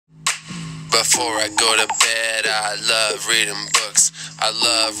Before I go to bed, I love reading books. I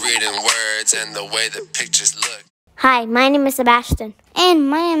love reading words and the way the pictures look. Hi, my name is Sebastian. And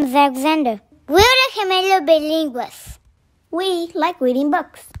my name is Alexander. We're the Gemelo Bilingues. We like reading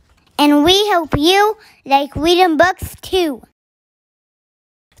books. And we hope you like reading books too.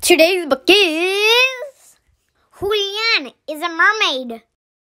 Today's book is Julián Is A Mermaid.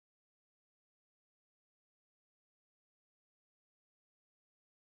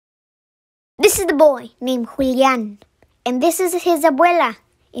 This is the boy named Julián, and this is his Abuela,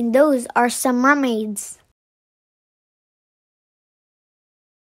 and those are some mermaids.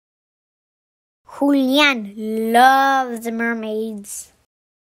 Julián loves mermaids.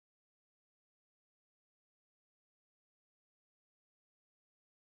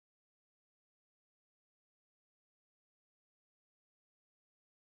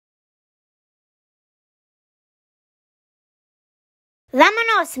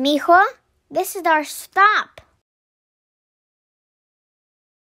 Vámonos, mijo. This is our stop.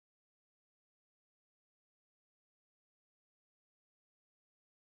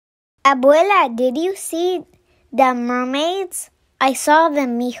 Abuela, did you see the mermaids? I saw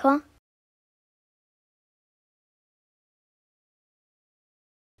them, mijo.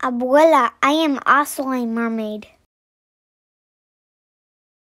 Abuela, I am also a mermaid.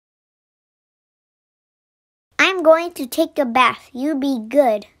 I'm going to take a bath. You be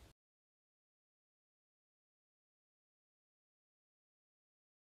good.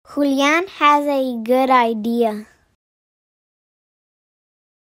 Julián has a good idea.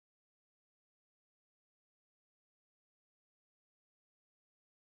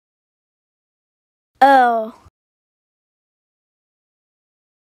 Oh.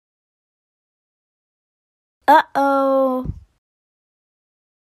 Uh-oh.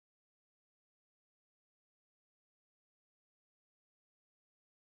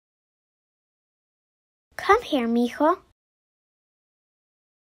 Come here, mijo.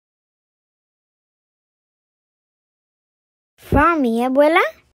 For me, Abuela?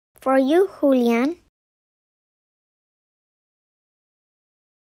 For you, Julián.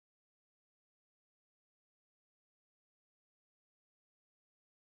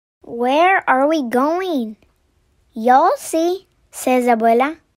 Where are we going? You'll see, says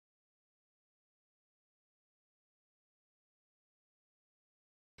Abuela.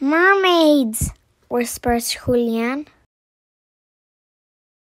 Mermaids, whispers Julián.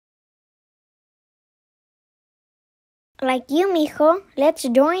 Like you, mijo, let's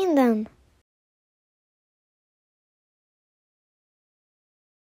join them.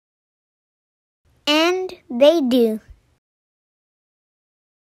 And they do.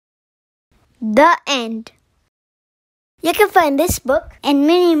 The end. You can find this book And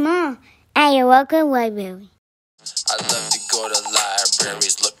many more at your local library. I love to go to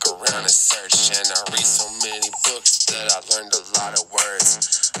libraries, look around and search, and I read so many books that I learned a lot of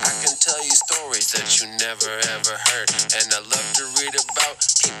words. I can tell you stories that you never ever heard, and I love to read about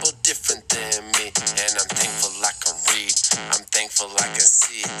people different than me. And I'm thankful I can read, I'm thankful I can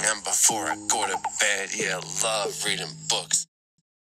see, and before I go to bed, yeah, I love reading books.